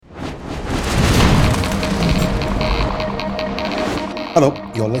Hello,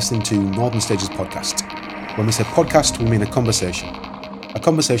 you're listening to Northern Stages podcast. When we say podcast, we mean a conversation. A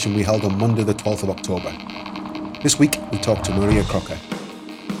conversation we held on Monday the 12th of October. This week, we talked to Maria Crocker.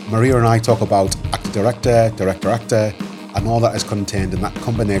 Maria and I talk about actor-director, director-actor, and all that is contained in that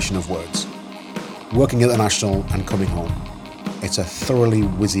combination of words. Working at the National and coming home. It's a thoroughly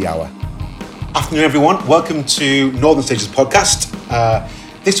whizzy hour. Afternoon, everyone. Welcome to Northern Stages podcast.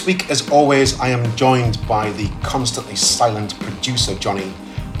 This week, as always, I am joined by the constantly silent producer, Johnny.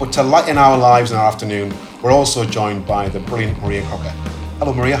 But to lighten our lives in our afternoon, we're also joined by the brilliant Maria Crocker.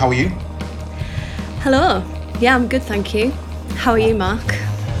 Hello, Maria. How are you? Hello. Yeah, I'm good, thank you. How are you, Mark?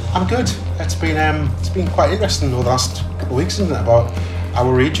 I'm good. It's been quite interesting over the last couple of weeks, isn't it, about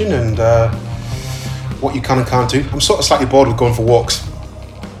our region and what you can and can't do. I'm sort of slightly bored with going for walks.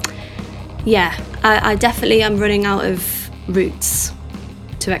 Yeah, I definitely am running out of routes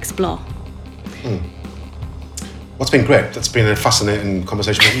to explore. What's been great? It's been a fascinating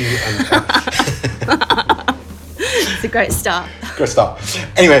conversation with you. And, It's a great start. Great start.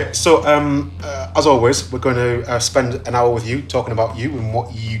 Anyway, so as always, we're going to spend an hour with you talking about you and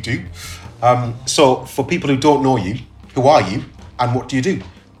what you do. So for people who don't know you, who are you and what do you do?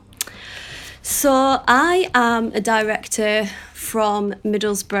 So I am a director from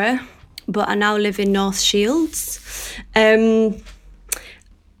Middlesbrough, but I now live in North Shields.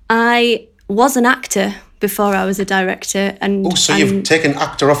 I was an actor before I was a director. So you've taken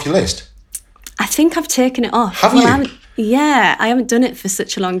actor off your list? I think I've taken it off. Have you? I haven't done it for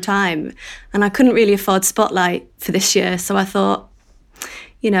such a long time. And I couldn't really afford Spotlight for this year. So I thought,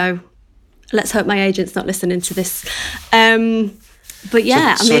 let's hope my agent's not listening to this. But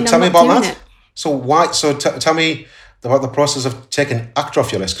yeah, tell me I'm about not doing that. it. So why? So tell me about the process of taking actor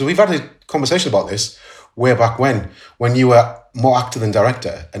off your list, because we've had a conversation about this way back when you were more actor than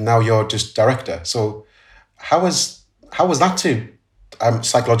director, and now you're just director. So how was that to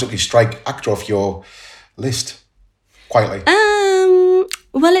psychologically strike actor off your list quietly?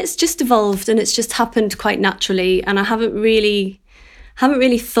 Well, it's just evolved and it's just happened quite naturally, and I haven't really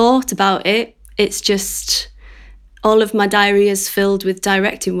thought about it. It's just all of my diary is filled with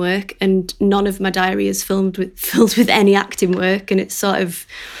directing work, and none of my diary is filled with any acting work, and it's sort of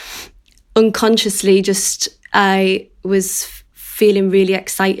unconsciously just I was feeling really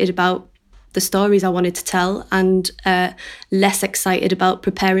excited about the stories I wanted to tell, and less excited about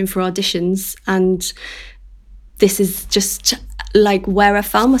preparing for auditions. And this is just like where I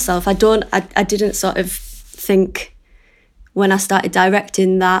found myself. I didn't sort of think when I started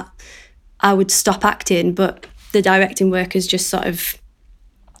directing that I would stop acting, but the directing work has just sort of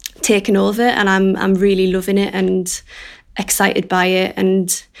taken over, and I'm really loving it and excited by it.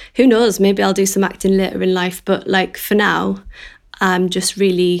 And who knows, maybe I'll do some acting later in life, but like for now, I'm just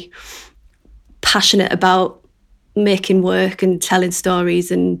really passionate about making work and telling stories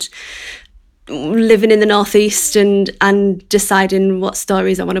and living in the Northeast and deciding what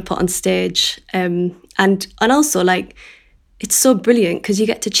stories I want to put on stage. And also, like, it's so brilliant because you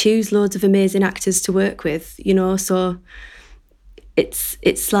get to choose loads of amazing actors to work with, so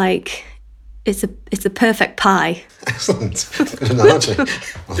it's like it's a perfect pie. Excellent. Good analogy.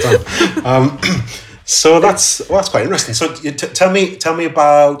 Well done. So that's quite interesting. So tell me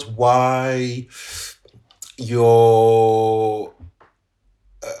about why you're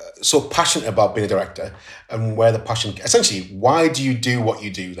so passionate about being a director, and where the passion. Essentially, why do you do what you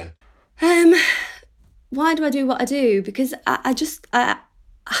do then? Why do I do what I do? Because I just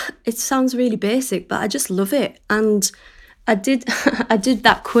it sounds really basic, but I just love it. And I did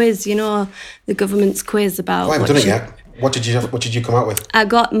that quiz, the government's quiz about. I haven't done it yet. What did you come out with? I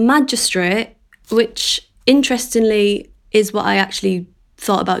got magistrate, which interestingly is what I actually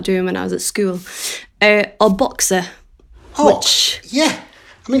thought about doing when I was at school, or boxer. Yeah.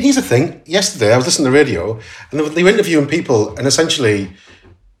 I mean, here's the thing. Yesterday, I was listening to the radio, and they were interviewing people, and essentially,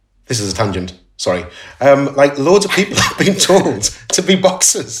 this is a tangent. Sorry. Like loads of people have been told to be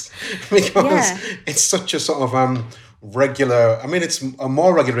boxers because it's such a sort of regular. I mean, it's a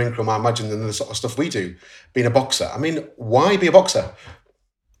more regular income, I imagine, than the sort of stuff we do. Being a boxer. I mean, why be a boxer?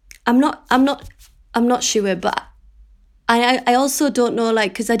 I'm not sure, but I also don't know,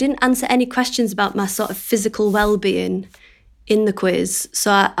 like, because I didn't answer any questions about my sort of physical well-being in the quiz.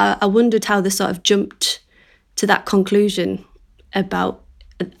 So I wondered how they sort of jumped to that conclusion about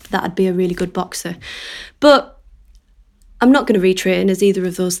that I'd be a really good boxer. But I'm not going to retrain as either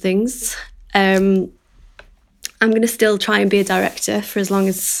of those things. I'm going to still try and be a director for as long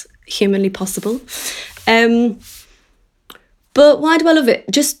as humanly possible. But why do I love it?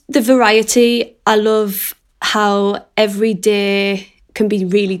 Just the variety. I love how every day can be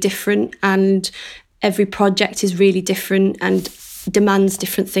really different, and every project is really different, and demands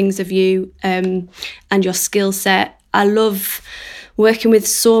different things of you, and your skill set. I love working with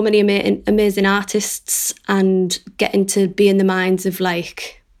so many amazing artists and getting to be in the minds of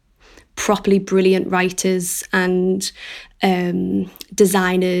like properly brilliant writers and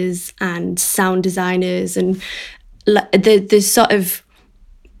designers and sound designers, and the sort of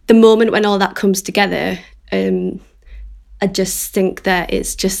the moment when all that comes together. I just think that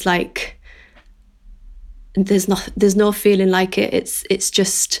it's just like there's no feeling like it. It's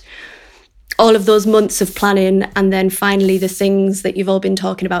just all of those months of planning, and then finally the things that you've all been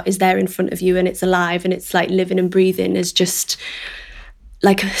talking about is there in front of you, and it's alive, and it's like living and breathing. Is just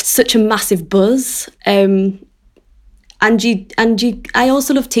like such a massive buzz. I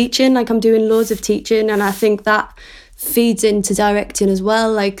also love teaching. Like, I'm doing loads of teaching, and I think that feeds into directing as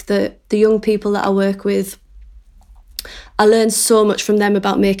well. Like the young people that I work with, I learn so much from them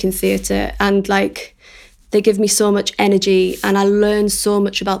about making theatre, and like they give me so much energy, and I learn so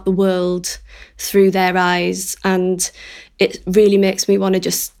much about the world through their eyes, and it really makes me want to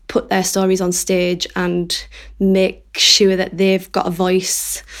just put their stories on stage and make sure that they've got a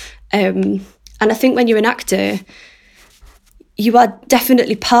voice. And I think when you're an actor, you are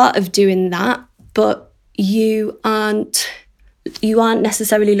definitely part of doing that, but you aren't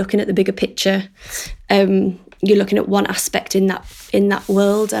necessarily looking at the bigger picture. You're looking at one aspect in that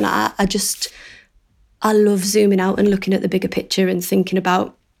world, and I love zooming out and looking at the bigger picture and thinking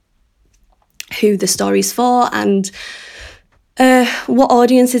about who the story's for and what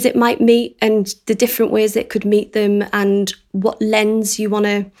audiences it might meet and the different ways it could meet them and what lens you want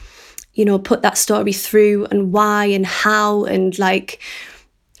to, put that story through and why and how, and like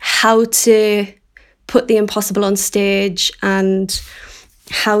how to put the impossible on stage and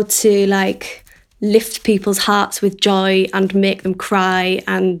how to like lift people's hearts with joy and make them cry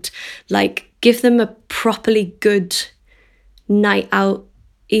and like give them a properly good night out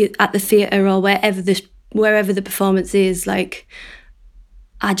at the theatre or wherever the performance is. Like,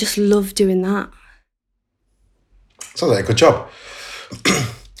 I just love doing that. Sounds like a good job.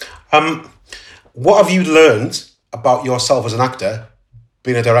 What have you learned about yourself as an actor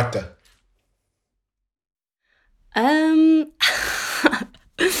being a director? How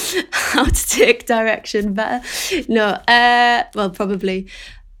to take direction better? No, well, probably.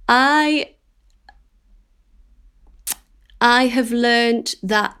 I have learned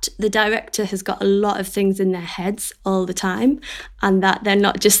that the director has got a lot of things in their heads all the time, and that they're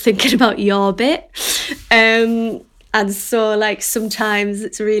not just thinking about your bit. And so, like, sometimes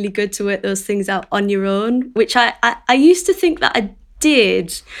it's really good to work those things out on your own, which I used to think that I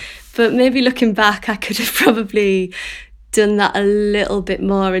did, but maybe looking back, I could have probably done that a little bit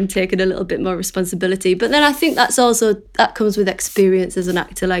more and taken a little bit more responsibility. But then I think that comes with experience as an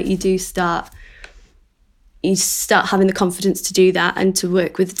actor. Like, you start having the confidence to do that and to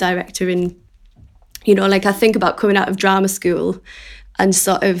work with the director. And, like, I think about coming out of drama school and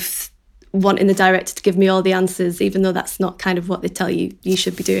sort of wanting the director to give me all the answers, even though that's not kind of what they tell you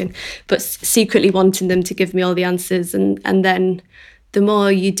should be doing, but secretly wanting them to give me all the answers. And then the more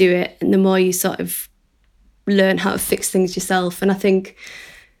you do it and the more you sort of learn how to fix things yourself. And I think,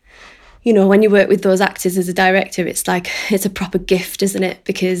 when you work with those actors as a director, it's like, it's a proper gift, isn't it?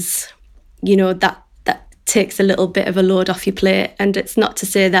 Because, that takes a little bit of a load off your plate. And it's not to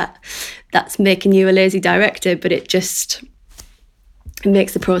say that that's making you a lazy director, but it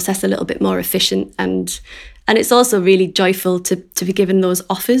makes the process a little bit more efficient. And it's also really joyful to be given those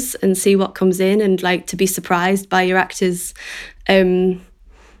offers and see what comes in, and like to be surprised by your actors. And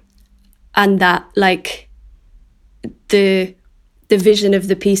that like the vision of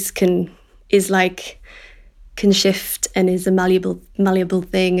the piece can shift and is a malleable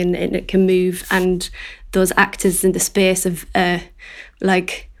thing, and it can move. And those actors in the space of they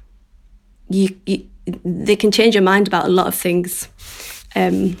can change your mind about a lot of things.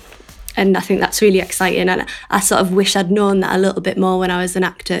 And I think that's really exciting. And I sort of wish I'd known that a little bit more when I was an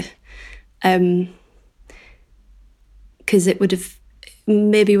actor, because it would have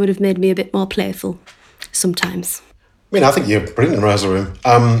made me a bit more playful sometimes. I mean, I think you're brilliant in rehearsal room.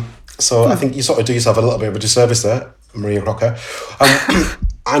 So I think you sort of do yourself a little bit of a disservice there, Maria Crocker.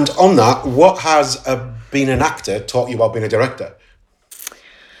 And on that, what has being an actor taught you about being a director?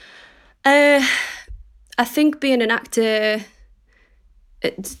 I think being an actor,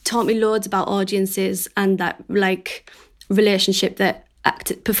 it taught me loads about audiences and that like relationship that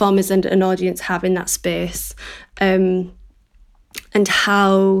performers and an audience have in that space, and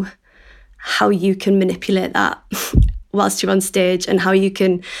how you can manipulate that whilst you're on stage, and how you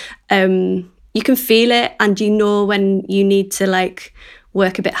can feel it, and when you need to like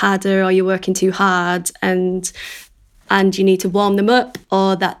work a bit harder or you're working too hard. And and you need to warm them up,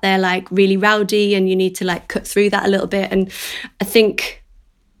 or that they're like really rowdy and you need to like cut through that a little bit. And I think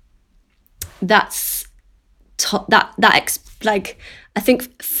that's I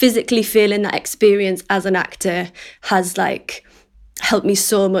think physically feeling that experience as an actor has like helped me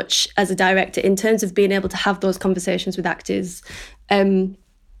so much as a director in terms of being able to have those conversations with actors.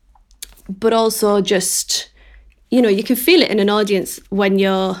 But also just, you know, you can feel it in an audience when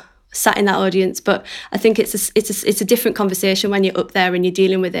you're sat in that audience, but I think it's a different conversation when you're up there and you're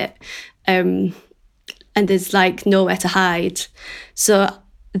dealing with it, and there's like nowhere to hide. So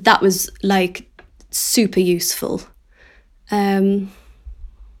that was like super useful.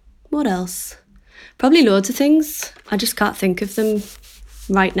 What else? Probably loads of things. I just can't think of them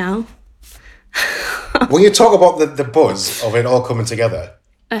right now. When you talk about the buzz of it all coming together,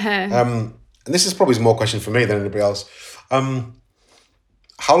 Uh-huh. and this is probably more question for me than anybody else.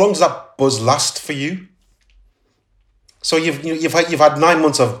 How long does that buzz last for you? So you've had 9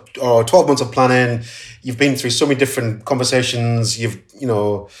 months or 12 months of planning. You've been through so many different conversations. You've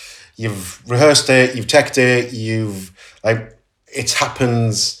rehearsed it. You've teched it. It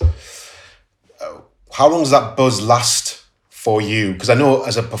happens. How long does that buzz last for you? Because I know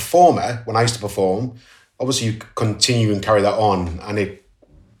as a performer, when I used to perform, obviously you continue and carry that on, and it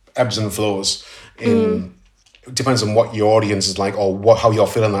ebbs and flows. It depends on what your audience is like or how you're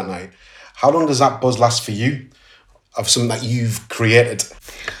feeling that night. How long does that buzz last for you of something that you've created?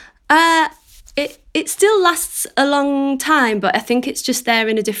 It still lasts a long time, but I think it's just there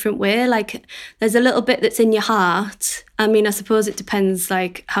in a different way. Like there's a little bit that's in your heart. I mean, I suppose it depends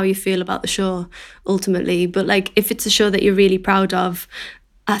like how you feel about the show ultimately. But like if it's a show that you're really proud of,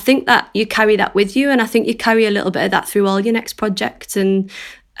 I think that you carry that with you, and I think you carry a little bit of that through all your next projects. And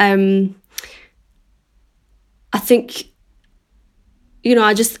I think, you know,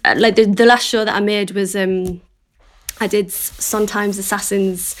 I just like the last show that I made was I did Sondheim's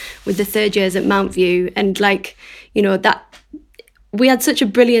Assassins with the third years at Mountview, and like, you know, that we had such a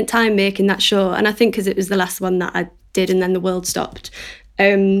brilliant time making that show, and I think because it was the last one that I did and then the world stopped,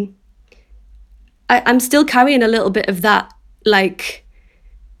 I'm still carrying a little bit of that like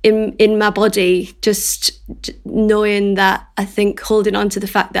in my body, just knowing that, I think holding on to the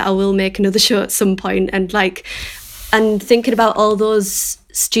fact that I will make another show at some point, and thinking about all those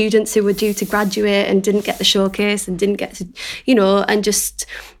students who were due to graduate and didn't get the showcase and didn't get to, you know, and just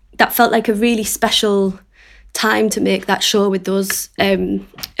that felt like a really special time to make that show with those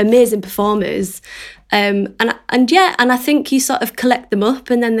amazing performers. And I think you sort of collect them up,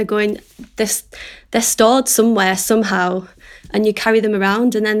 and then they're stored somewhere somehow, and you carry them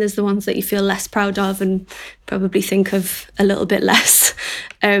around, and then there's the ones that you feel less proud of and probably think of a little bit less.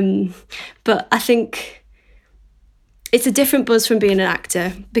 But I think it's a different buzz from being an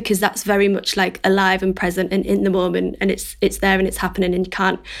actor, because that's very much like alive and present and in the moment, and it's there and it's happening, and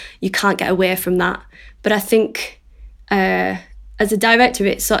you can't get away from that. But I think as a director,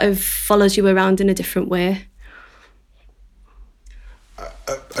 it sort of follows you around in a different way.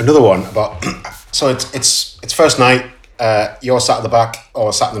 Another one about so it's first night. You're sat at the back,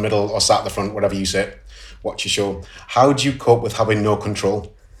 or sat in the middle, or sat at the front, whatever you sit, watch your show. How do you cope with having no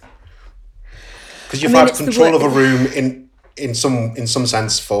control? Because you've had control of a room in some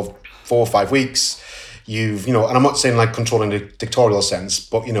sense for 4 or 5 weeks. You've, you know, and I'm not saying like control in a dictatorial sense,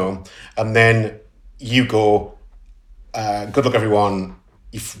 but, you know, and then you go, good luck everyone,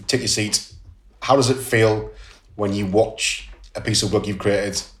 you take your seat. How does it feel when you watch a piece of work you've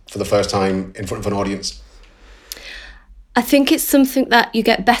created for the first time in front of an audience? I think it's something that you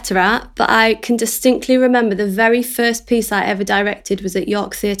get better at, but I can distinctly remember the very first piece I ever directed was at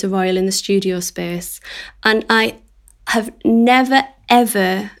York Theatre Royal in the studio space. And I have never,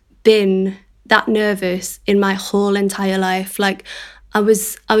 ever been that nervous in my whole entire life. Like I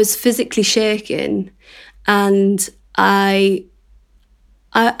was physically shaking, and I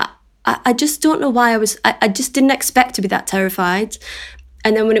just don't know why I just didn't expect to be that terrified.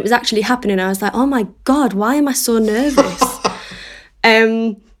 And then when it was actually happening, I was like, oh my God, why am I so nervous?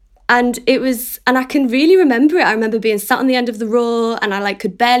 And I can really remember it. I remember being sat on the end of the row, and I like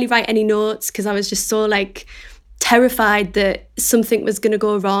could barely write any notes because I was just so like terrified that something was going to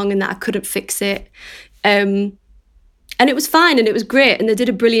go wrong and that I couldn't fix it. And it was fine, and it was great, and they did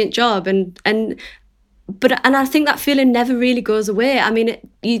a brilliant job. And I think that feeling never really goes away. I mean,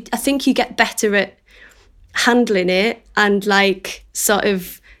 I think you get better at handling it and like sort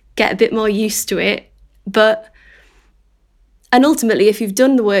of get a bit more used to it, and ultimately if you've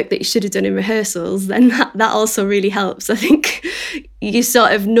done the work that you should have done in rehearsals, then that also really helps. I think you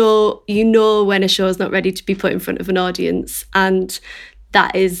sort of know when a show is not ready to be put in front of an audience, and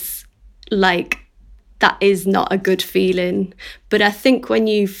that is like that is not a good feeling. But I think when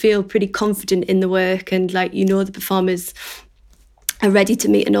you feel pretty confident in the work and like the performers are ready to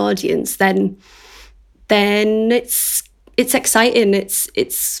meet an audience, then it's exciting.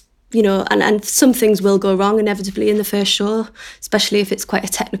 It's and some things will go wrong inevitably in the first show, especially if it's quite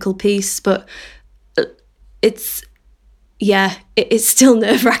a technical piece. But it's still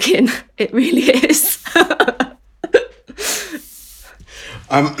nerve-wracking. It really is.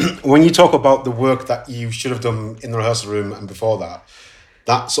 When you talk about the work that you should have done in the rehearsal room and before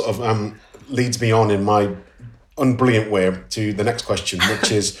that sort of leads me on in my unbrilliant way to the next question,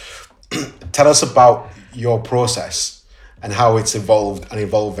 which is tell us about your process and how it's evolved and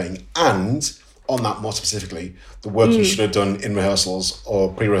evolving, and on that more specifically, the work you should have done in rehearsals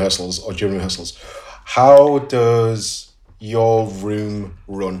or pre-rehearsals or during rehearsals. How does your room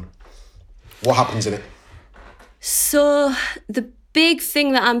run? What happens in it? So the big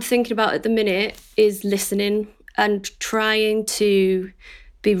thing that I'm thinking about at the minute is listening and trying to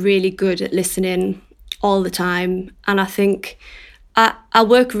be really good at listening all the time. And I think I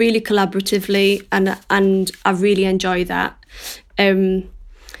work really collaboratively and I really enjoy that.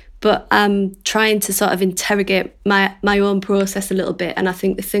 But I'm trying to sort of interrogate my own process a little bit. And I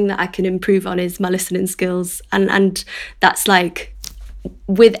think the thing that I can improve on is my listening skills. And that's like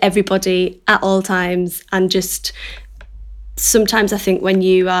with everybody at all times. And just sometimes I think when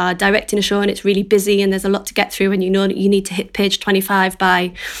you are directing a show and it's really busy and there's a lot to get through and that you need to hit page 25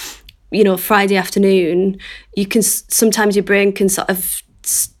 by, Friday afternoon, sometimes your brain can sort of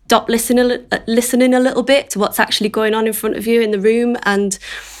stop listening a little bit to what's actually going on in front of you in the room. And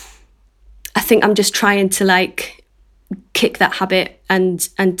I think I'm just trying to like kick that habit and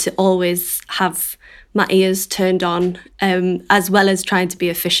to always have my ears turned on, as well as trying to be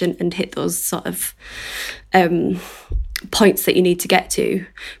efficient and hit those sort of points that you need to get to.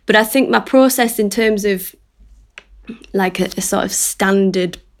 But I think my process in terms of like a sort of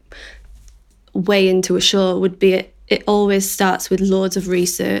standard way into a show would be it always starts with loads of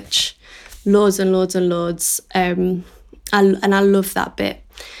research, loads and loads and loads, and I love that bit.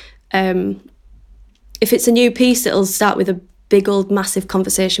 If it's a new piece, it'll start with a big old massive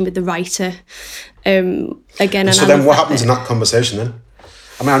conversation with the writer. Again, and so then what happens in that conversation then?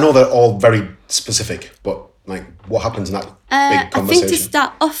 I mean, I know they're all very specific, but like what happens in that big conversation? I think to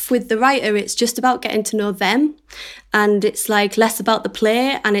start off with the writer, it's just about getting to know them, and it's like less about the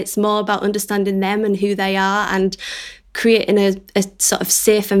play and it's more about understanding them and who they are and creating a sort of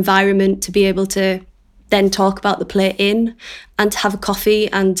safe environment to be able to then talk about the play in, and to have a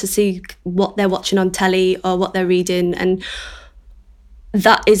coffee and to see what they're watching on telly or what they're reading. And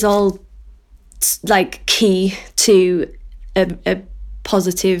that is all like key to a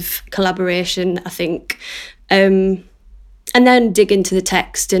positive collaboration, I think. And then dig into the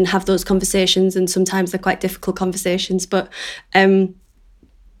text and have those conversations, and sometimes they're quite difficult conversations, but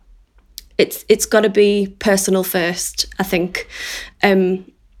it's got to be personal first, I think.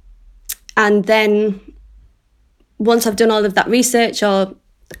 And then once I've done all of that research or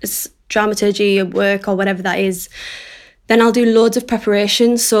dramaturgy or work or whatever that is, then I'll do loads of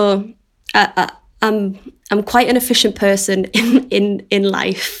preparation. So I'm quite an efficient person in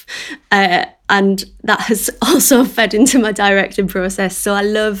life, and that has also fed into my directing process. So I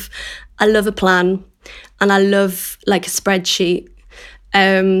love a plan, and I love like a spreadsheet,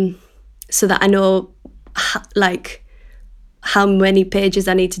 so that I know like how many pages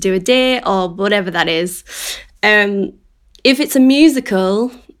I need to do a day or whatever that is. If it's a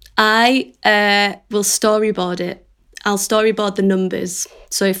musical, I will storyboard it. I'll storyboard the numbers.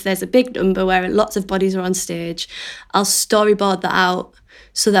 So if there's a big number where lots of bodies are on stage, I'll storyboard that out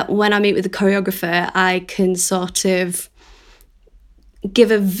so that when I meet with the choreographer, I can sort of give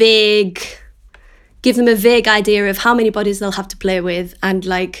them a vague idea of how many bodies they'll have to play with and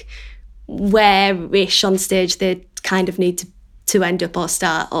like where-ish on stage they kind of need to end up or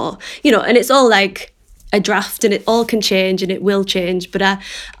start, or, and it's all like a draft and it all can change and it will change. But I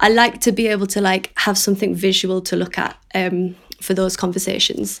like to be able to like have something visual to look at for those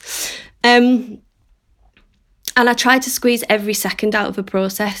conversations. And I try to squeeze every second out of a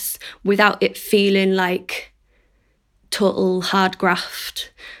process without it feeling like total hard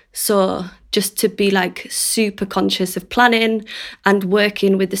graft. So just to be like super conscious of planning and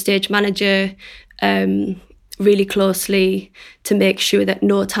working with the stage manager really closely to make sure that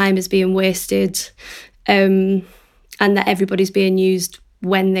no time is being wasted, and that everybody's being used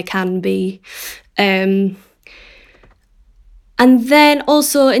when they can be. And then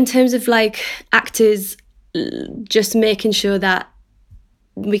also in terms of like actors, just making sure that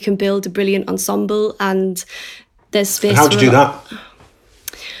we can build a brilliant ensemble and there's space. And how'd you do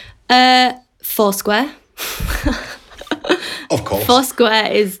that? Foursquare. Of course.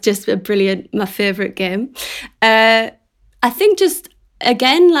 Foursquare is just my favourite game. I think just,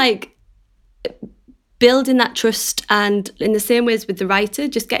 again, like building that trust, and in the same ways with the writer,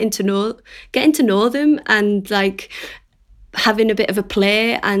 just getting to know them, and like having a bit of a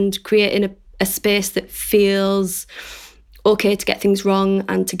play and creating a space that feels okay to get things wrong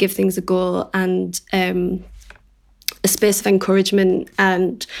and to give things a go, and a space of encouragement,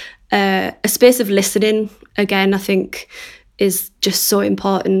 and a space of listening, again, I think is just so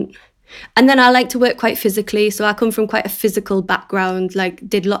important. And then I like to work quite physically. So I come from quite a physical background, like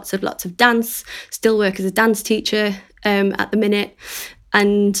did lots of dance, still work as a dance teacher at the minute.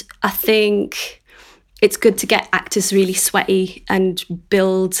 And I think it's good to get actors really sweaty and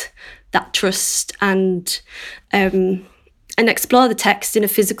build that trust, and explore the text in a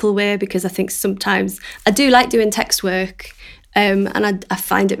physical way, because I think sometimes I do like doing text work, and I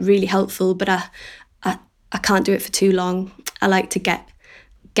find it really helpful, but I can't do it for too long. I like to get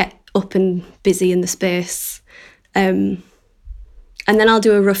up and busy in the space. And then I'll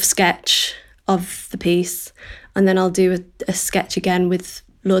do a rough sketch of the piece, and then I'll do a sketch again with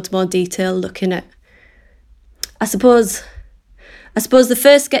loads more detail, looking at, I suppose the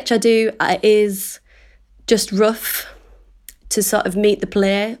first sketch I do is just rough to sort of meet the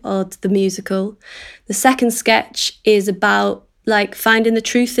play or the musical. The second sketch is about like finding the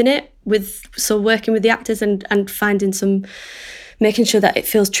truth in it, working with the actors and making sure that it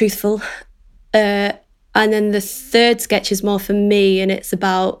feels truthful. And then the third sketch is more for me, and it's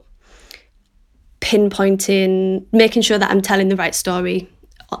about pinpointing, making sure that I'm telling the right story,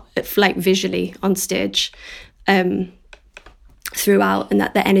 like visually on stage, throughout, and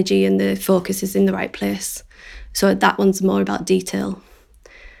that the energy and the focus is in the right place. So that one's more about detail,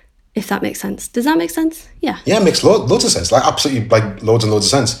 if that makes sense. Does that make sense? Yeah. Yeah, it makes loads of sense. Like absolutely, like loads and loads of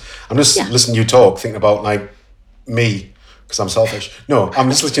sense. I'm just listening to you talk, thinking about like me, because I'm selfish. No, I'm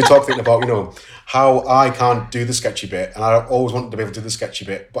just listening to you talk, thinking about, how I can't do the sketchy bit, and I always wanted to be able to do the sketchy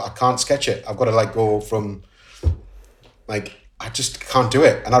bit, but I can't sketch it. I've got to like go from, like, I just can't do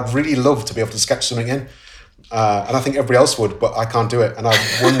it. And I'd really love to be able to sketch something in. And I think everybody else would, but I can't do it. And I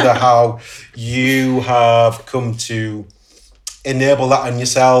wonder how you have come to enable that in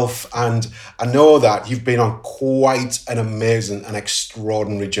yourself. And I know that you've been on quite an amazing and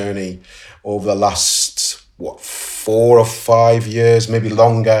extraordinary journey over the last, 4 or 5 years, maybe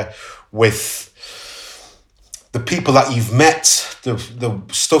longer, with the people that you've met, the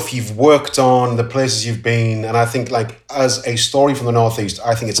stuff you've worked on, the places you've been. And I think, like, as a story from the Northeast,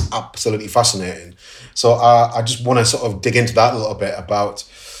 I think it's absolutely fascinating. So I just want to sort of dig into that a little bit about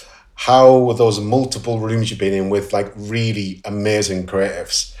how those multiple rooms you've been in with like really amazing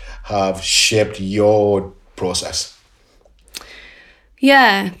creatives have shaped your process.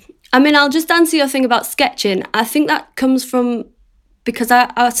 Yeah. I mean, I'll just answer your thing about sketching. I think that comes from, because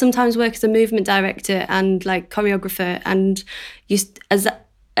I sometimes work as a movement director and like choreographer, and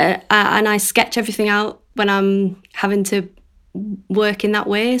and I sketch everything out when I'm having to work in that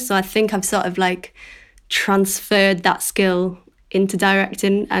way. So I think I've sort of like transferred that skill into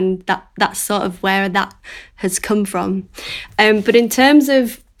directing, and that's sort of where that has come from. But in terms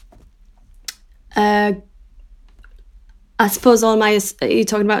of I suppose you're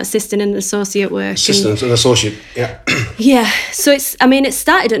talking about assistant and associate work. Assistant and associate, yeah. Yeah, so it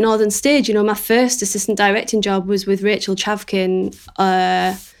started at Northern Stage. My first assistant directing job was with Rachel Chavkin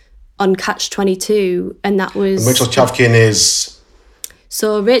on Catch-22, and that was... And Rachel Chavkin is...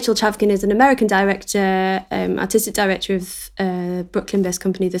 So Rachel Chavkin is an American director, artistic director of a Brooklyn-based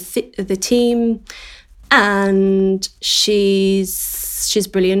company, The Team, and she's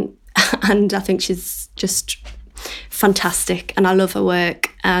brilliant, and I think she's just fantastic, and I love her work,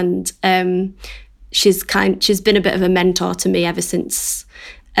 and she's been a bit of a mentor to me ever since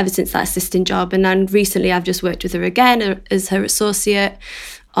that assistant job. And then recently I've just worked with her again as her associate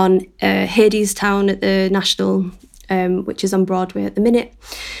on Hadestown at the National, which is on Broadway at the minute.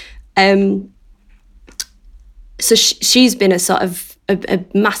 So she's been a sort of a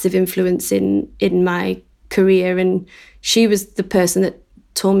massive influence in my career, and she was the person that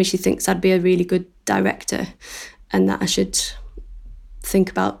told me she thinks I'd be a really good director, and that I should think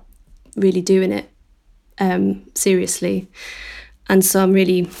about really doing it seriously. And so I'm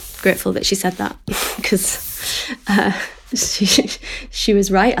really grateful that she said that, because she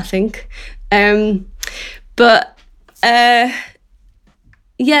was right, I think.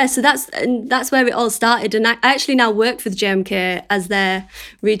 Yeah, so that's where it all started. And I actually now work for the JMK as their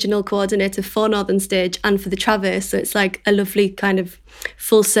regional coordinator for Northern Stage and for the Traverse. So it's like a lovely kind of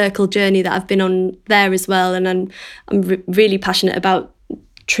full circle journey that I've been on there as well. And I'm really passionate about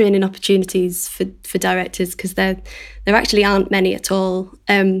training opportunities for directors, because there actually aren't many at all.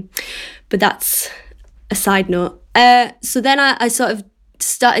 But that's a side note. So then I sort of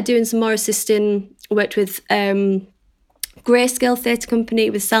started doing some more assisting, worked with Grayscale Theatre Company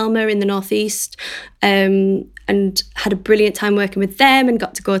with Selma in the Northeast, and had a brilliant time working with them, and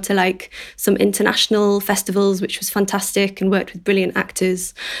got to go to like some international festivals, which was fantastic, and worked with brilliant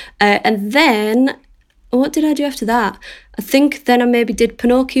actors. And then what did I do after that? I think then I maybe did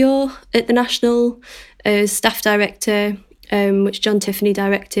Pinocchio at the National, staff director, which John Tiffany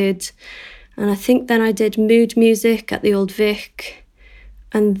directed. And I think then I did Mood Music at the Old Vic,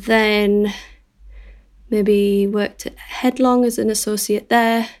 and then maybe worked at Headlong as an associate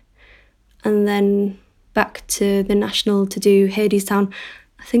there, and then back to the National to do Hadestown.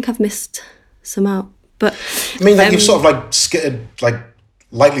 I think I've missed some out, but I mean, like you've sort of like skittered like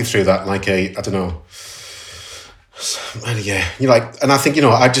lightly through that, like I don't know. Yeah, you're like, and I think,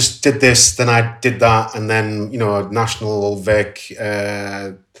 I just did this, then I did that, and then National, Old Vic,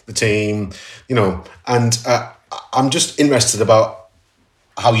 the team, and I'm just interested about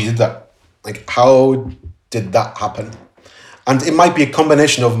how you did that. Like, how did that happen? And it might be a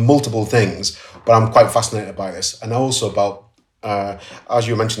combination of multiple things, but I'm quite fascinated by this, and also about, as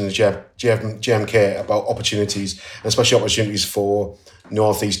you were mentioning, JMK, about opportunities, and especially opportunities for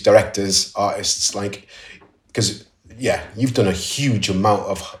Northeast directors, artists, like, because you've done a huge amount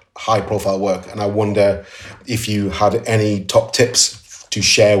of high-profile work, and I wonder if you had any top tips to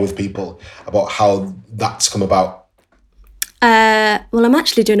share with people about how that's come about. Well, I'm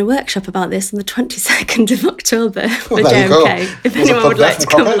actually doing a workshop about this on the 22nd of October for JMK, if anyone would like to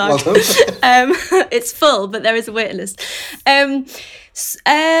come along. It's full, but there is a waiting list.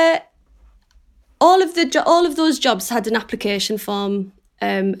 All of those jobs had an application form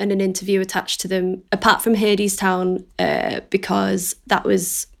and an interview attached to them, apart from Hadestown, because that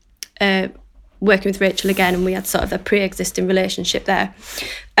was working with Rachel again, and we had sort of a pre-existing relationship there.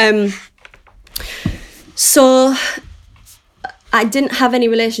 So I didn't have any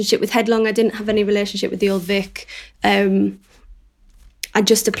relationship with Headlong. I didn't have any relationship with the Old Vic. I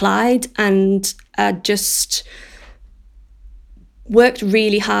just applied, and I just worked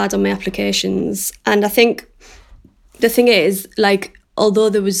really hard on my applications. And I think the thing is, like, although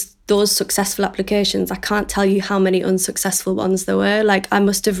there was those successful applications, I can't tell you how many unsuccessful ones there were. Like, I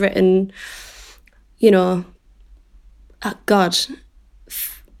must have written, 100,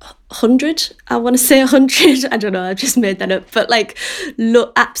 I want to say 100, I don't know, I've just made that up, but like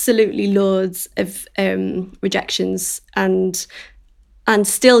absolutely loads of rejections, and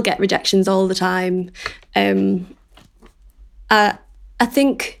still get rejections all the time. I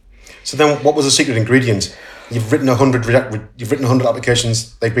think. So then, what was the secret ingredient? You've written 100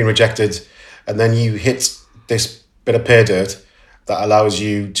 applications, they've been rejected, and then you hit this bit of pay dirt that allows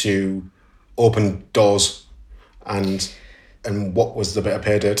you to open doors. And what was the bit of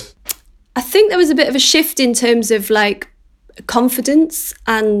pay dirt? I think there was a bit of a shift in terms of like confidence,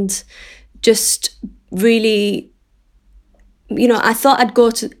 and just really, I thought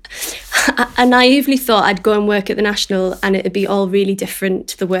I naively thought I'd go and work at the National and it'd be all really different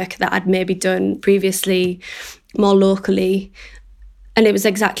to the work that I'd maybe done previously, more locally. And it was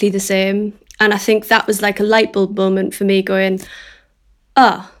exactly the same. And I think that was like a light bulb moment for me, going,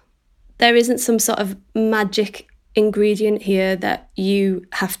 there isn't some sort of magic ingredient here that you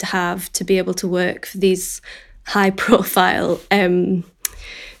have to be able to work for these high profile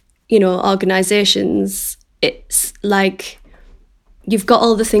organizations. It's like you've got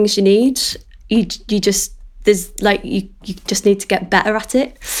all the things you need, you just need to get better at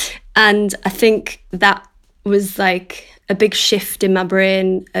it. And I think that was like a big shift in my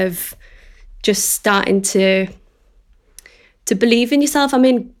brain of just starting to believe in yourself. I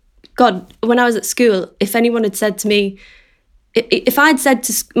mean, God, when I was at school, if anyone had said to me, if I'd said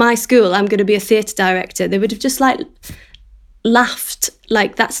to my school, I'm going to be a theatre director, they would have just like laughed,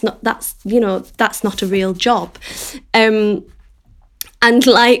 like that's not a real job. And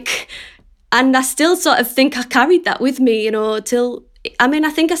I still sort of think I carried that with me, I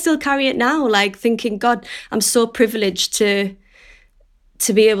think I still carry it now, like thinking, God, I'm so privileged to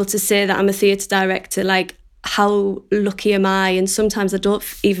be able to say that I'm a theatre director. Like, how lucky am I? And sometimes I don't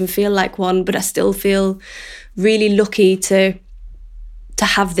even feel like one, but I still feel really lucky to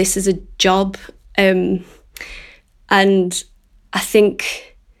have this as a job. And I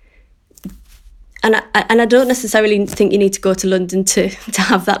think, and I don't necessarily think you need to go to London to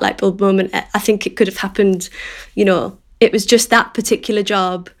have that light bulb moment. I think it could have happened, it was just that particular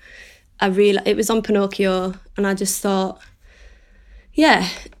job. It was on Pinocchio, and I just thought, yeah,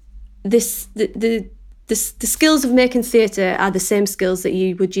 the the skills of making theatre are the same skills that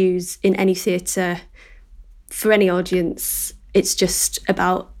you would use in any theatre for any audience. It's just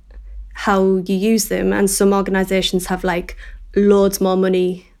about how you use them. And some organisations have like loads more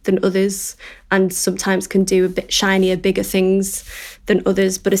money than others, and sometimes can do a bit shinier, bigger things than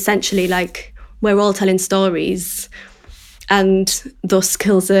others. But essentially, like, we're all telling stories, and those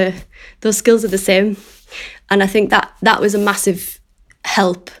skills are the same. And I think that was a massive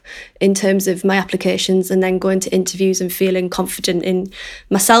help in terms of my applications, and then going to interviews and feeling confident in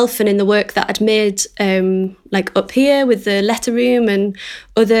myself and in the work that I'd made, like up here with the Letter Room and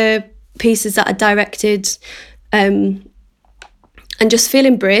other pieces that I'd directed, and just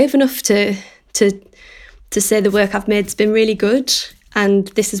feeling brave enough to say the work I've made's been really good, and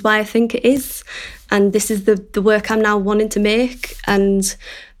this is why I think it is, and this is the work I'm now wanting to make. And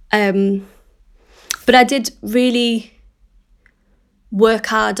but I did really work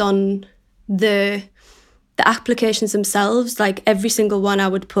hard on the applications themselves. Like, every single one I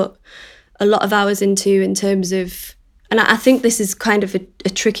would put a lot of hours into, in terms of, and I think this is kind of a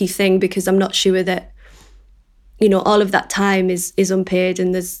tricky thing, because I'm not sure that, you know, all of that time is unpaid,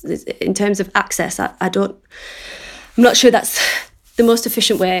 and there's in terms of access, I'm not sure that's the most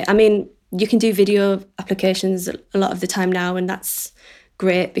efficient way. I mean, you can do video applications a lot of the time now, and that's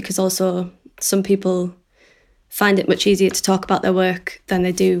great, because also some people find it much easier to talk about their work than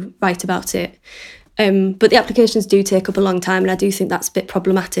they do write about it. But the applications do take up a long time, and I do think that's a bit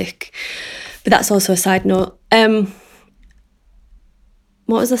problematic. But that's also a side note.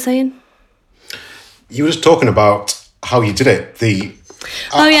 What was I saying? You were just talking about how you did it.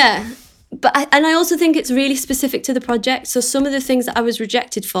 Oh yeah, but I also think it's really specific to the project. So some of the things that I was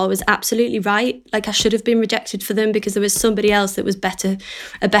rejected for was absolutely right. Like, I should have been rejected for them because there was somebody else that was a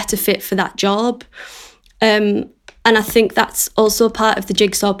better fit for that job. And I think that's also part of the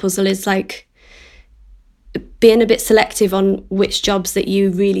jigsaw puzzle, is like being a bit selective on which jobs that you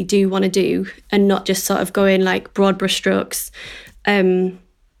really do want to do, and not just sort of going like broad brushstrokes.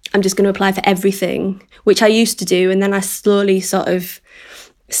 I'm just going to apply for everything, which I used to do. And then I slowly sort of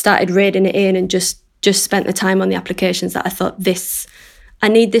started reining it in, and just spent the time on the applications that I thought, I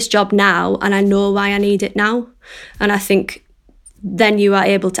need this job now, and I know why I need it now. And I think then you are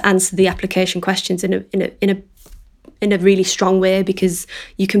able to answer the application questions in a really strong way, because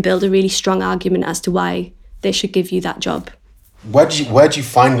you can build a really strong argument as to why they should give you that job. Where do you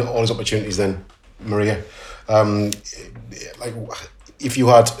find all these opportunities then, Maria? Like, if you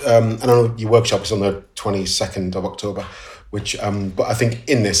had, I know your workshop is on the 22nd of October, which, but I think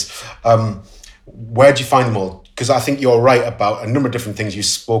in this, where do you find them all? Because I think you're right about a number of different things you've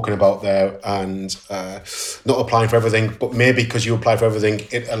spoken about there, and not applying for everything, but maybe because you applied for everything,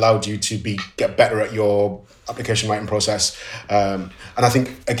 it allowed you to get better at your application writing process. And I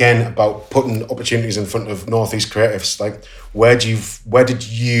think, again, about putting opportunities in front of Northeast creatives, like, where did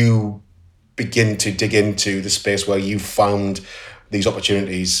you begin to dig into the space where you found these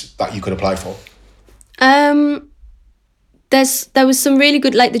opportunities that you could apply for? There was some really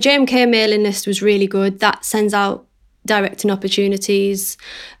good, like the JMK mailing list was really good. That sends out directing opportunities.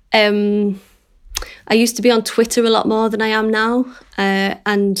 I used to be on Twitter a lot more than I am now,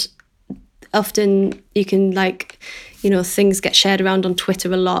 and often you can, like, you know, things get shared around on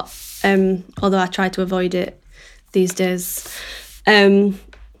Twitter a lot, although I try to avoid it these days.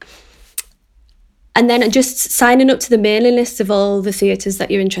 And then just signing up to the mailing list of all the theatres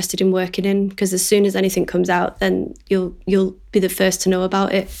that you're interested in working in, because as soon as anything comes out, then you'll be the first to know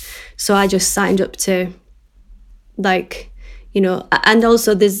about it. So I just signed up to, like, you know, and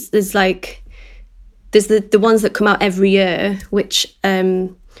also there's the ones that come out every year, which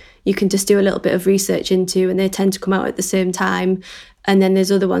you can just do a little bit of research into, and they tend to come out at the same time. And then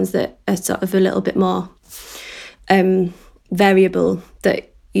there's other ones that are sort of a little bit more variable, that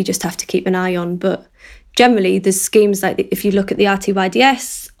you just have to keep an eye on. But generally there's schemes like, if you look at the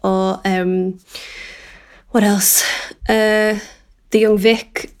RTYDS or what else, the Young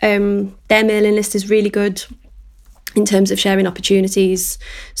Vic, their mailing list is really good in terms of sharing opportunities.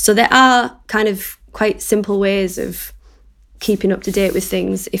 So there are kind of quite simple ways of keeping up to date with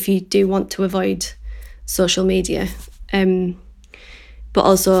things if you do want to avoid social media. But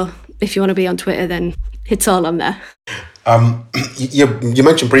also, if you want to be on Twitter, then it's all on there. You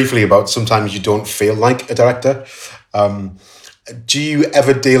mentioned briefly about sometimes you don't feel like a director. Do you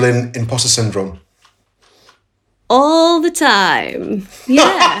ever deal in imposter syndrome? All the time.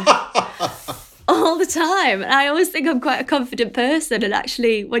 Yeah. All the time. And I always think I'm quite a confident person. And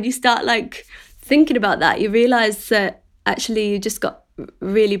actually, when you start like thinking about that, you realise that actually you just got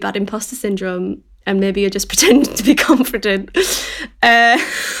really bad imposter syndrome, and maybe you're just pretending to be confident.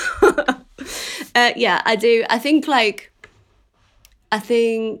 Yeah, I do. I think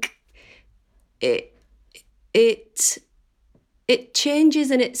it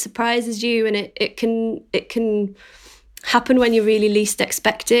changes and it surprises you, and it can happen when you really least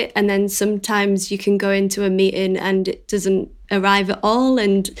expect it, and then sometimes you can go into a meeting and it doesn't arrive at all,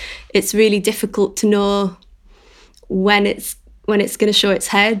 and it's really difficult to know when it's going to show its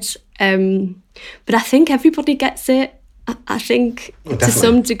head. But I think everybody gets it. I think to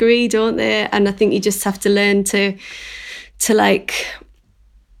some degree, don't they? And I think you just have to learn to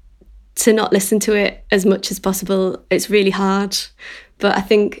not listen to it as much as possible. It's really hard, but I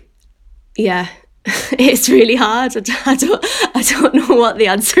think, yeah, it's really hard. I don't know what the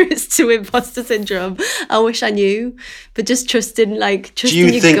answer is to imposter syndrome. I wish I knew, but just trusting your gut. Do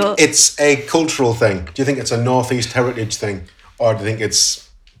you think it's a cultural thing? Do you think it's a Northeast heritage thing, or do you think it's?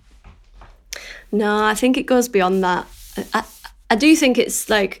 No, I think it goes beyond that. I do think it's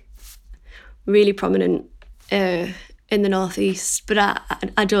like really prominent in the Northeast, but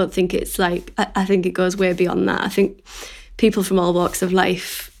I don't think it's like, I think it goes way beyond that. I think people from all walks of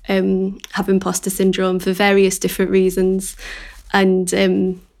life have imposter syndrome for various different reasons, and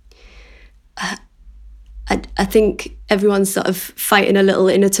I think everyone's sort of fighting a little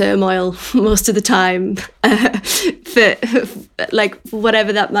inner turmoil most of the time, for like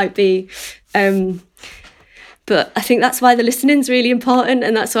whatever that might be. But I think that's why the listening's really important,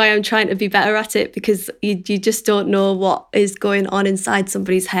 and that's why I'm trying to be better at it, because you just don't know what is going on inside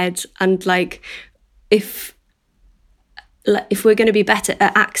somebody's head. And like if we're going to be better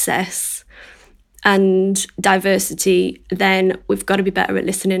at access and diversity, then we've got to be better at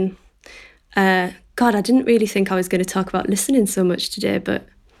listening. God, I didn't really think I was going to talk about listening so much today, but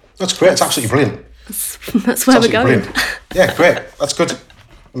that's great. It's absolutely brilliant. That's where we're going. Brilliant. Yeah, great. That's good.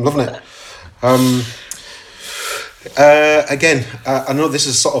 I'm loving it. Again, I know this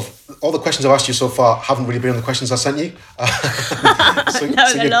is sort of, all the questions I've asked you so far haven't really been on the questions I sent you.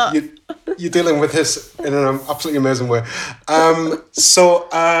 You're dealing with this in an absolutely amazing way.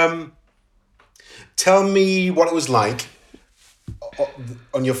 Tell me what it was like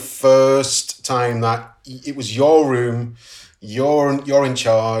on your first time that it was your room, you're in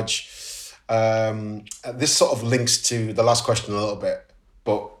charge. This sort of links to the last question a little bit,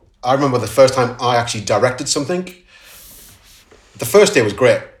 but I remember the first time I actually directed something. The first day was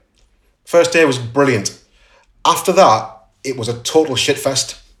great. First day was brilliant. After that, it was a total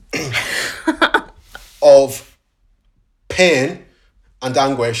shitfest of pain and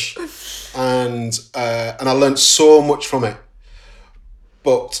anguish, and I learned so much from it.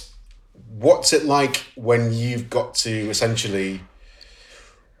 But what's it like when you've got to essentially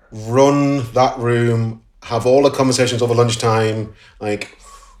run that room, have all the conversations over lunchtime? Like,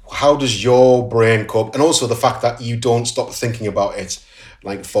 how does your brain cope? And also the fact that you don't stop thinking about it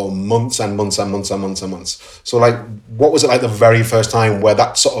like for months and months and months and months and months. So like, what was it like the very first time where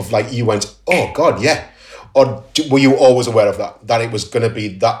that sort of like you went, oh God, yeah? Or were you always aware of that it was going to be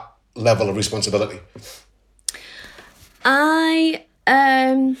that level of responsibility?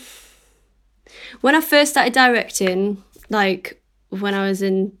 When I first started directing, like when I was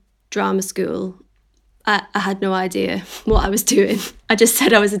in drama school, I had no idea what I was doing. I just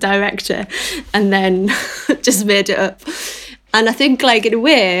said I was a director and then just made it up. And I think like in a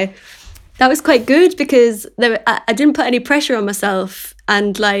way that was quite good, because I didn't put any pressure on myself,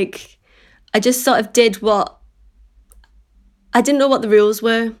 and like I just sort of did what, I didn't know what the rules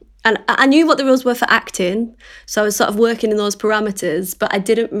were. And I knew what the rules were for acting, so I was sort of working in those parameters, but I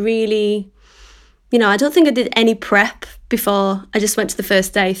didn't really, I don't think I did any prep before. I just went to the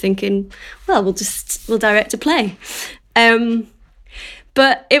first day thinking, well, we'll direct a play.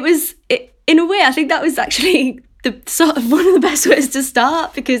 But in a way, I think that was actually the sort of one of the best ways to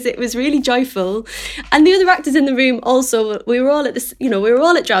start, because it was really joyful. And the other actors in the room also, we were all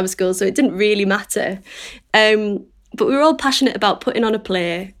at drama school, so it didn't really matter. But we were all passionate about putting on a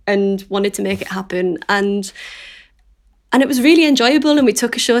play and wanted to make it happen. And it was really enjoyable, and we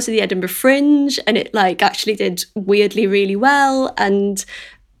took a show to the Edinburgh Fringe, and it like actually did weirdly really well, and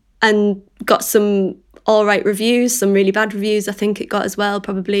got some all right reviews, some really bad reviews I think it got as well,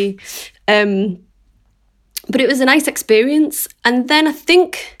 probably. But it was a nice experience. And then I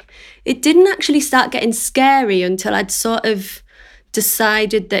think it didn't actually start getting scary until I'd sort of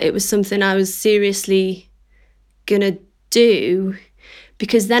decided that it was something I was seriously gonna do,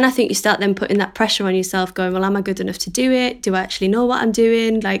 because then I think you start then putting that pressure on yourself, going, well, am I good enough to do it? Do I actually know what I'm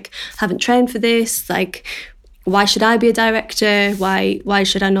doing? Like, I haven't trained for this. Like, why should I be a director? Why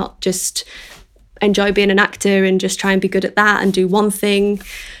should I not just enjoy being an actor and just try and be good at that and do one thing?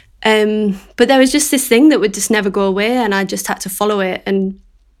 But there was just this thing that would just never go away, and I just had to follow it. And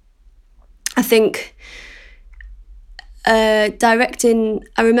I think I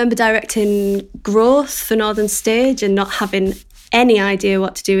remember directing Growth for Northern Stage and not having any idea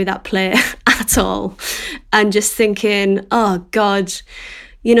what to do with that play at all, and just thinking, oh God,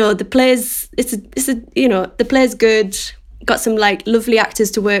 the play's the play's good, got some like lovely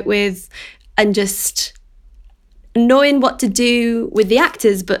actors to work with, and just knowing what to do with the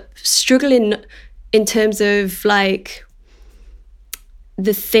actors, but struggling in terms of like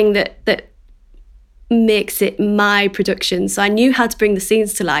the thing that makes it my production. So I knew how to bring the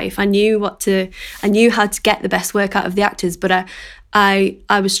scenes to life. I knew how to get the best work out of the actors, but I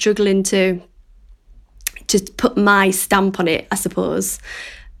was struggling to put my stamp on it, I suppose.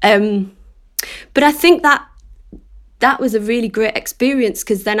 But I think that was a really great experience,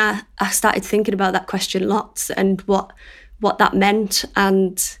 because then I started thinking about that question lots and what that meant,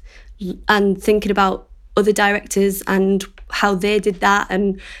 and thinking about other directors and how they did that,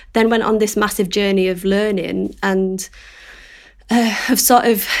 and then went on this massive journey of learning, and have sort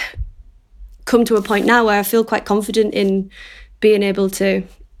of come to a point now where I feel quite confident in being able to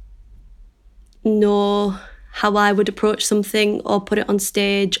know how I would approach something or put it on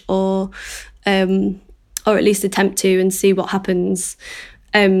stage, or at least attempt to, and see what happens.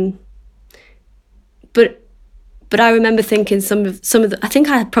 But I remember thinking some of the, I think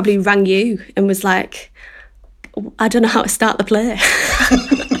I probably rang you and was like, I don't know how to start the play.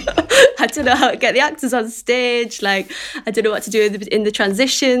 I don't know how to get the actors on stage. Like, I don't know what to do in the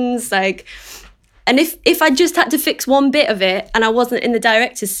transitions. Like, and if I just had to fix one bit of it and I wasn't in the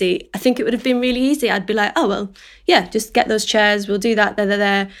director's seat, I think it would have been really easy. I'd be like, oh, well, yeah, just get those chairs. We'll do that.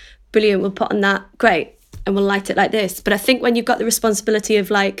 There. Brilliant. We'll put on that. Great. And we'll light it like this. But I think when you've got the responsibility of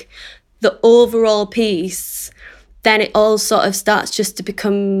like the overall piece, then it all sort of starts just to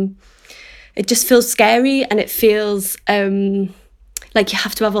become, it just feels scary, and it feels like you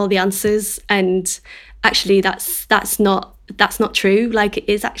have to have all the answers. And actually that's not true. Like, it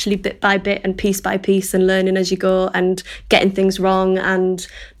is actually bit by bit and piece by piece, and learning as you go, and getting things wrong, and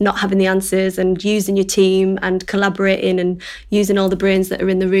not having the answers, and using your team and collaborating, and using all the brains that are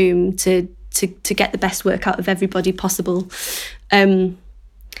in the room to get the best work out of everybody possible.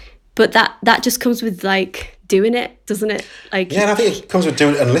 But that just comes with like doing it, doesn't it? Like, yeah, and I think it comes with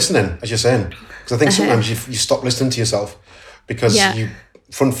doing it and listening, as you're saying. Because I think sometimes you stop listening to yourself, because you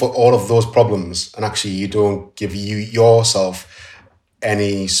front foot all of those problems, and actually you don't give yourself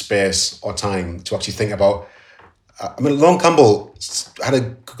any space or time to actually think about. Lon Campbell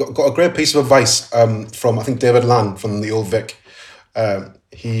got a great piece of advice from, I think, David Land from the Old Vic.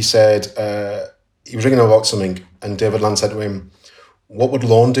 He said he was ringing about something, and David Land said to him, "What would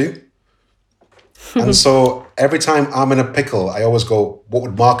Lorne do?" And so every time I'm in a pickle, I always go, "What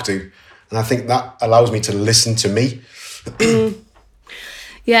would Mark do?" And I think that allows me to listen to me.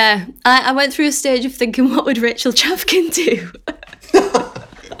 Yeah, I went through a stage of thinking, what would Rachel Chavkin do?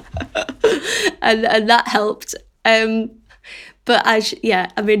 and that helped. But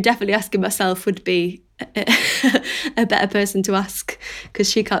definitely asking myself would be a better person to ask, because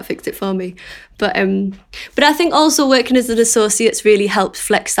she can't fix it for me. But I think also working as an associate's really helped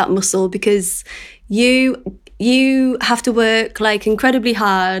flex that muscle, because you have to work like incredibly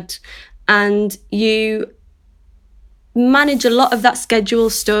hard, and you manage a lot of that schedule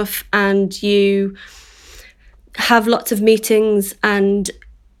stuff, and you have lots of meetings, and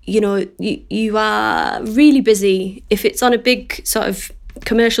you are really busy. If it's on a big sort of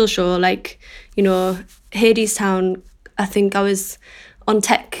commercial show like Hadestown, I think I was on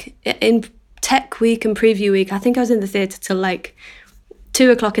Tech Week and Preview Week. I think I was in the theatre till like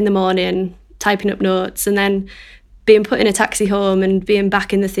 2:00 in the morning typing up notes, and then being put in a taxi home and being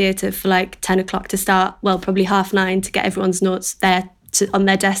back in the theatre for like 10:00 to start, well, probably 9:30 to get everyone's notes there on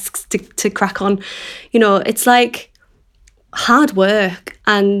their desks to crack on. It's like hard work,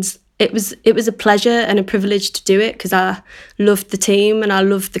 and it was a pleasure and a privilege to do it, because I loved the team and I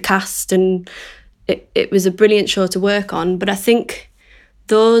loved the cast, and it was a brilliant show to work on. But I think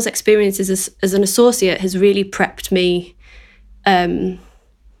those experiences as an associate has really prepped me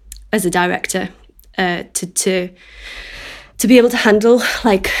as a director to be able to handle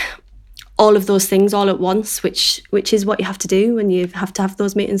like all of those things all at once, which is what you have to do when you have to have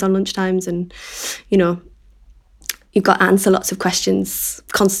those meetings on lunchtimes, and you've got to answer lots of questions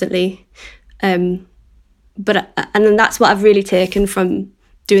constantly. And then that's what I've really taken from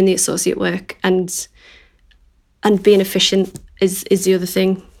doing the associate work, and being efficient is the other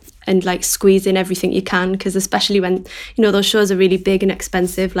thing, and like squeezing everything you can, because especially when those shows are really big and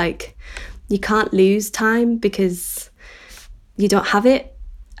expensive, like you can't lose time because you don't have it,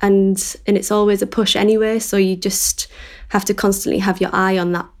 and it's always a push anyway, so you just have to constantly have your eye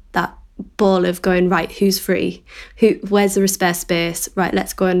on that ball of going, right, who's free? Where's the spare space? Right,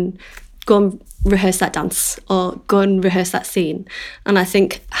 let's go and rehearse that dance or go and rehearse that scene. And I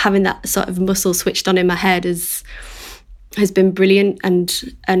think having that sort of muscle switched on in my head has been brilliant.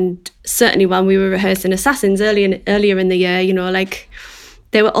 And certainly when we were rehearsing Assassins earlier in the year, you know, like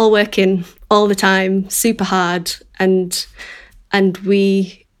they were all working all the time, super hard, and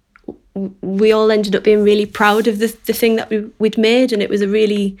we all ended up being really proud of the thing that we'd made, and it was a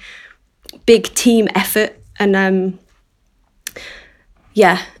really big team effort. And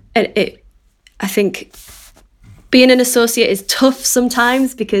I think being an associate is tough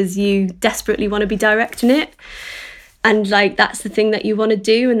sometimes because you desperately want to be directing it, and like that's the thing that you want to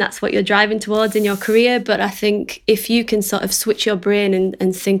do and that's what you're driving towards in your career. But I think if you can sort of switch your brain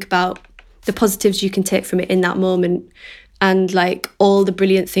and think about the positives you can take from it in that moment, and like all the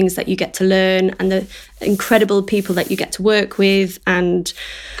brilliant things that you get to learn and the incredible people that you get to work with, and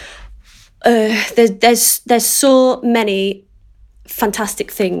there's so many fantastic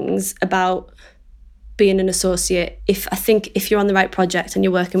things about being an associate. I think if you're on the right project and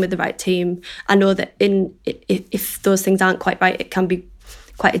you're working with the right team, I know that if those things aren't quite right, it can be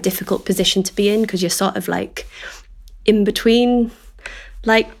quite a difficult position to be in, because you're sort of like in between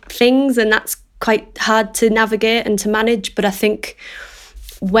like things, and that's quite hard to navigate and to manage. But I think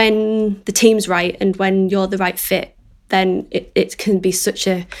when the team's right and when you're the right fit, then it can be such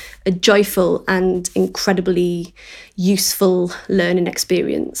a joyful and incredibly useful learning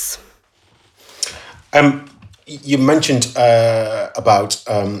experience. You mentioned about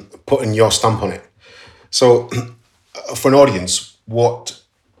putting your stamp on it. So for an audience, what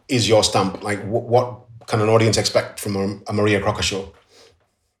is your stamp? Like what can an audience expect from a Maria Crocker show?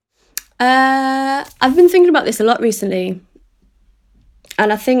 I've been thinking about this a lot recently,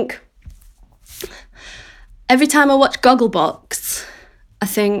 and I think every time I watch Gogglebox, I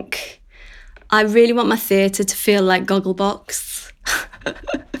think I really want my theatre to feel like Gogglebox,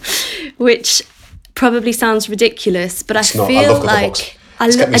 which probably sounds ridiculous, but I feel like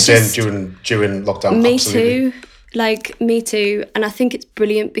it's kept me sane during lockdown. Me absolutely. too. Like me too, and I think it's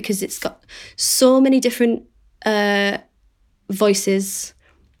brilliant because it's got so many different voices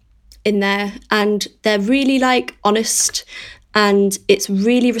in there, and they're really like honest, and it's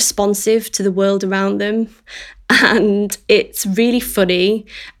really responsive to the world around them, and it's really funny,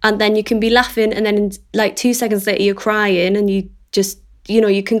 and then you can be laughing and then like 2 seconds later you're crying, and you just, you know,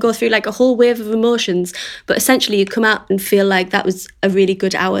 you can go through like a whole wave of emotions, but essentially you come out and feel like that was a really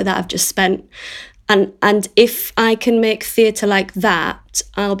good hour that I've just spent. And if I can make theatre like that,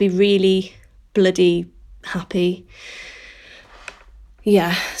 I'll be really bloody happy.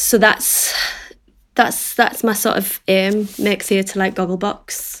 Yeah, so that's my sort of aim, make theatre like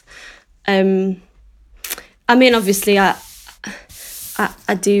Gogglebox. I mean, obviously I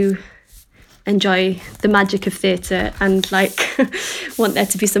do enjoy the magic of theatre and like want there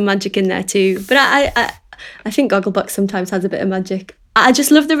to be some magic in there too. But I think Gogglebox sometimes has a bit of magic. I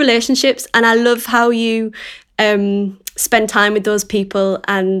just love the relationships, and I love how you spend time with those people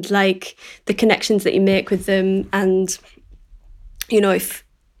and like the connections that you make with them. And you know, if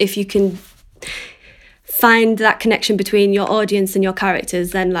you can find that connection between your audience and your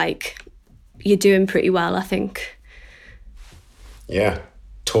characters, then like you're doing pretty well, I think. Yeah,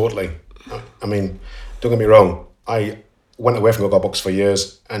 totally. I mean, don't get me wrong, I went away from Gogglebox for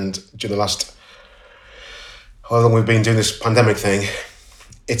years, and during the last, however long we've been doing this pandemic thing,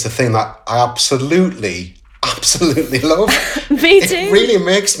 it's a thing that I absolutely love. Me too. It really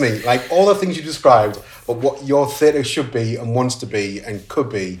makes me, like all the things you described, but what your theatre should be and wants to be and could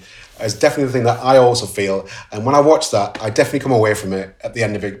be, is definitely the thing that I also feel. And when I watch that, I definitely come away from it at the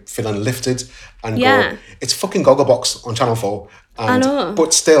end of it feeling lifted and go, it's fucking Gogglebox on Channel 4. And, I know.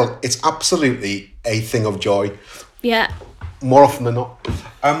 But still, it's absolutely a thing of joy. Yeah. More often than not.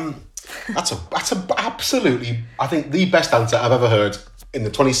 That's absolutely, I think, the best answer I've ever heard in the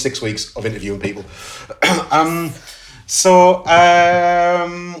 26 weeks of interviewing people.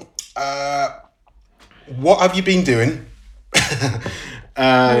 What have you been doing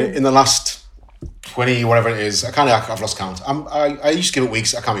in the last 20, whatever it is? I've lost count. I used to give it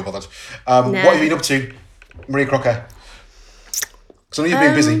weeks. I can't be bothered. What have you been up to, Maria Crocker? Because I know you've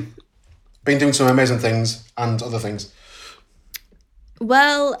been busy, been doing some amazing things and other things.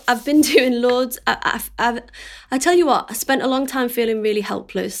 Well, I've been doing loads. I tell you what, I spent a long time feeling really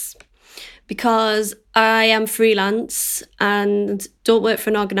helpless because I am freelance and don't work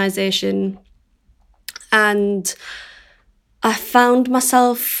for an organisation. And I found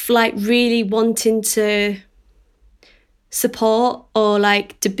myself like really wanting to support or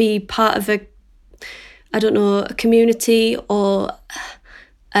like to be part of a community or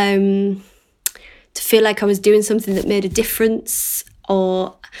to feel like I was doing something that made a difference,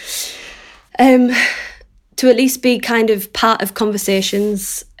 or to at least be kind of part of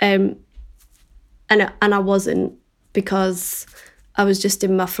conversations. And I wasn't, because I was just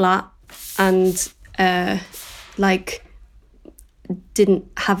in my flat and didn't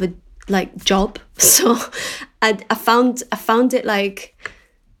have a job. So I found it like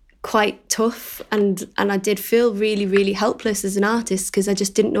quite tough, and I did feel really, really helpless as an artist, because I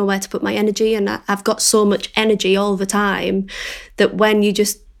just didn't know where to put my energy. And I've got so much energy all the time that when you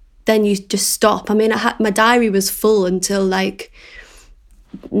just stop. I mean, my diary was full until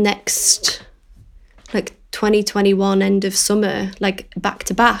next 2021 end of summer, back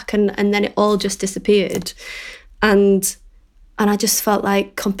to back, and then it all just disappeared, and I just felt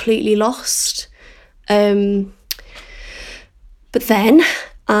like completely lost. But then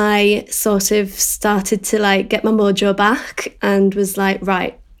I sort of started to get my mojo back, and was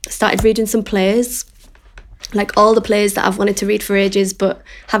right, started reading some plays, all the plays that I've wanted to read for ages but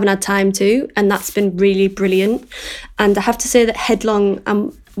haven't had time to, and that's been really brilliant. And I have to say that Headlong,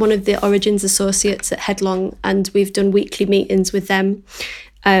 I'm one of the Origins associates at Headlong, and we've done weekly meetings with them,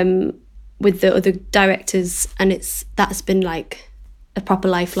 with the other directors, and that's been a proper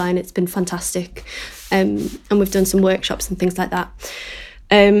lifeline. It's been fantastic, and we've done some workshops and things like that.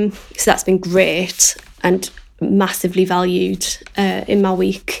 So that's been great and massively valued in my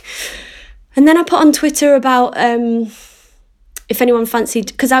week. And then I put on Twitter about if anyone fancied,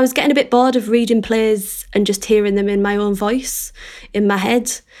 because I was getting a bit bored of reading plays and just hearing them in my own voice, in my head.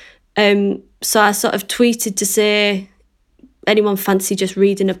 So I sort of tweeted to say, anyone fancy just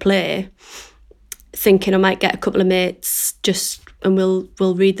reading a play, thinking I might get a couple of mates and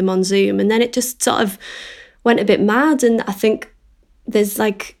we'll read them on Zoom. And then it just sort of went a bit mad. And I think there's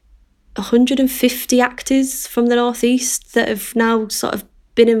 150 actors from the North East that have now sort of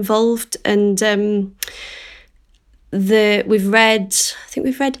been involved, and we've read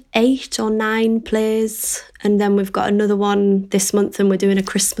 8 or 9 plays, and then we've got another one this month, and we're doing a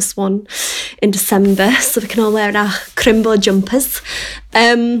Christmas one in December, so we can all wear our crimbo jumpers.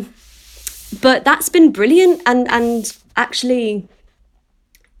 But that's been brilliant, and actually,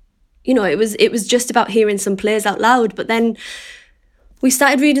 it was just about hearing some plays out loud, but then we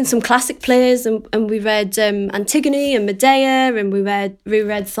started reading some classic plays, and we read Antigone and Medea, and we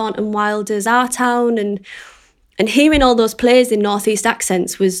read Thornton Wilder's Our Town, and hearing all those plays in North East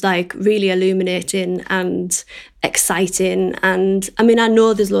accents was really illuminating and exciting. And I mean, I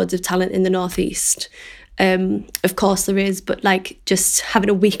know there's loads of talent in the North East, of course there is, but just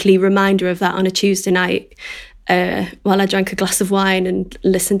having a weekly reminder of that on a Tuesday night, while I drank a glass of wine and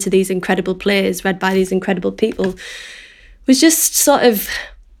listened to these incredible plays read by these incredible people, was just sort of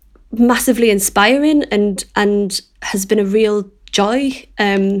massively inspiring, and has been a real joy,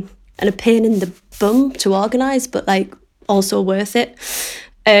 and a pain in the bum to organise, but also worth it.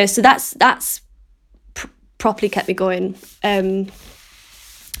 So that's properly kept me going. And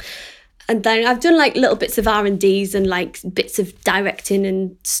then I've done little bits of R&Ds and bits of directing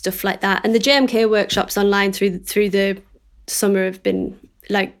and stuff like that. And the JMK workshops online through the summer have been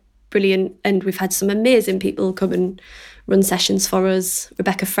brilliant, and we've had some amazing people come and run sessions for us.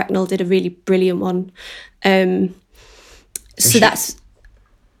 Rebecca Frecknell did a really brilliant one. She's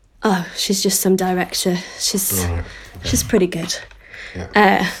just some director. She's pretty good.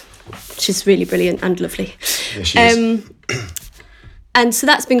 Yeah. She's really brilliant and lovely. Yeah, she is. And so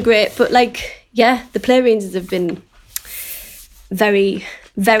that's been great. But the play readings have been very,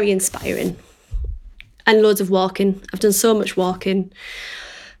 very inspiring. And loads of walking. I've done so much walking.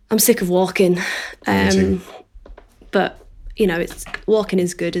 I'm sick of walking. But it's walking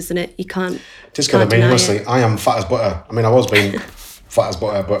is good, isn't it? You can't. Just good. I mean, honestly, I am fat as butter. I mean, I was being fat as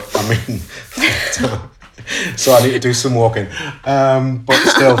butter, but I mean, so I need to do some walking. But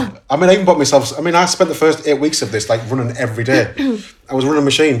still, I mean, I even bought myself. I mean, I spent the first 8 weeks of this running every day. I was running a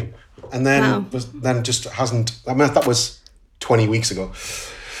machine, and then just hasn't. I mean, that was 20 weeks ago.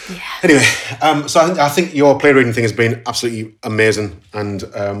 Yeah. Anyway, so I think your play reading thing has been absolutely amazing, and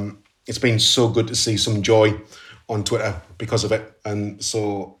it's been so good to see some joy on Twitter because of it, and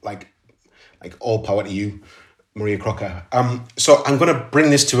so all power to you, Maria Crocker. So I'm going to bring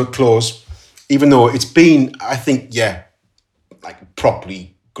this to a close, even though it's been, I think,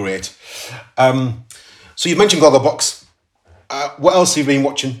 properly great. So you mentioned Gogglebox. What else have you been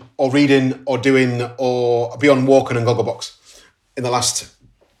watching or reading or doing or beyond walking and Gogglebox in the last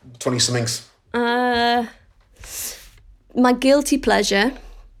 20-somethings? My guilty pleasure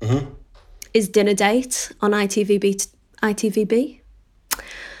is Dinner Date on ITVB.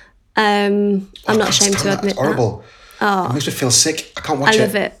 I'm not ashamed to admit that. Horrible. It makes me feel sick. I can't watch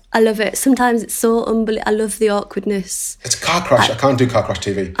it. I love it. Sometimes it's so unbelievable. I love the awkwardness. It's car crash. I can't do car crash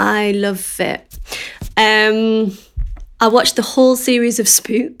TV. I love it. I watched the whole series of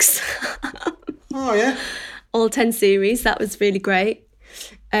Spooks. Oh, yeah? All 10 series. That was really great.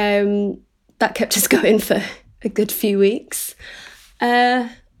 That kept us going for a good few weeks.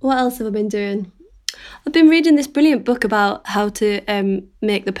 What else have I been doing? I've been reading this brilliant book about how to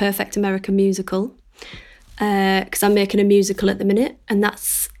make the perfect American musical, because I'm making a musical at the minute, and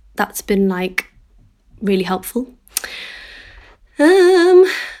that's been like really helpful. What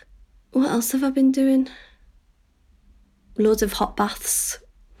else have I been doing? Loads of hot baths.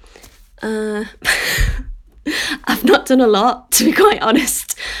 I've not done a lot, to be quite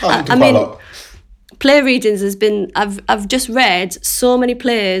honest. I mean, a lot. Play readings has been. I've just read so many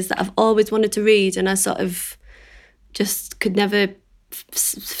plays that I've always wanted to read, and I sort of just could never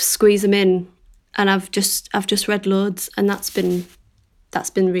squeeze them in. And I've just read loads, and that's been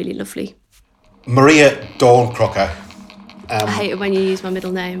really lovely. Maria Dawn Crocker. I hate it when you use my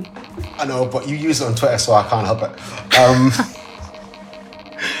middle name. I know, but you use it on Twitter, so I can't help it.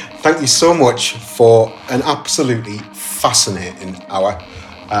 Thank you so much for an absolutely fascinating hour.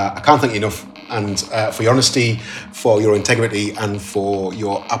 I can't thank you enough. And for your honesty, for your integrity, and for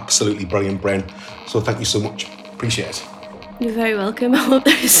your absolutely brilliant brain. So thank you so much. Appreciate it. You're very welcome. I hope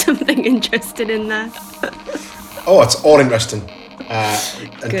there is something interesting in there. Oh, it's all interesting. And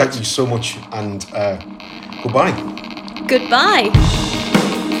Good. Thank you so much. And goodbye. Goodbye.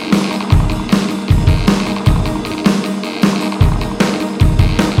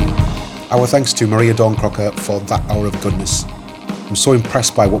 Our thanks to Maria Dawn Crocker for that hour of goodness. I'm so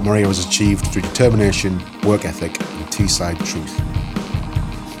impressed by what Maria has achieved through determination, work ethic, and Teesside truth.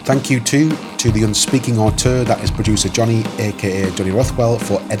 Thank you too to the unspeaking auteur, that is producer Johnny, aka Johnny Rothwell,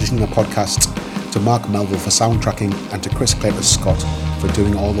 for editing the podcast, to Mark Melville for soundtracking, and to Chris Clayton-Scott for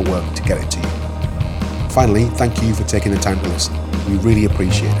doing all the work to get it to you. Finally, thank you for taking the time to listen. We really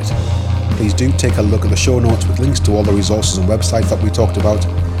appreciate it. Please do take a look at the show notes with links to all the resources and websites that we talked about.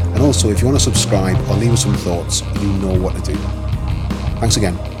 And also, if you want to subscribe or leave us some thoughts, you know what to do. Thanks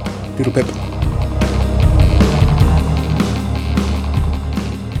again. Doodle pip.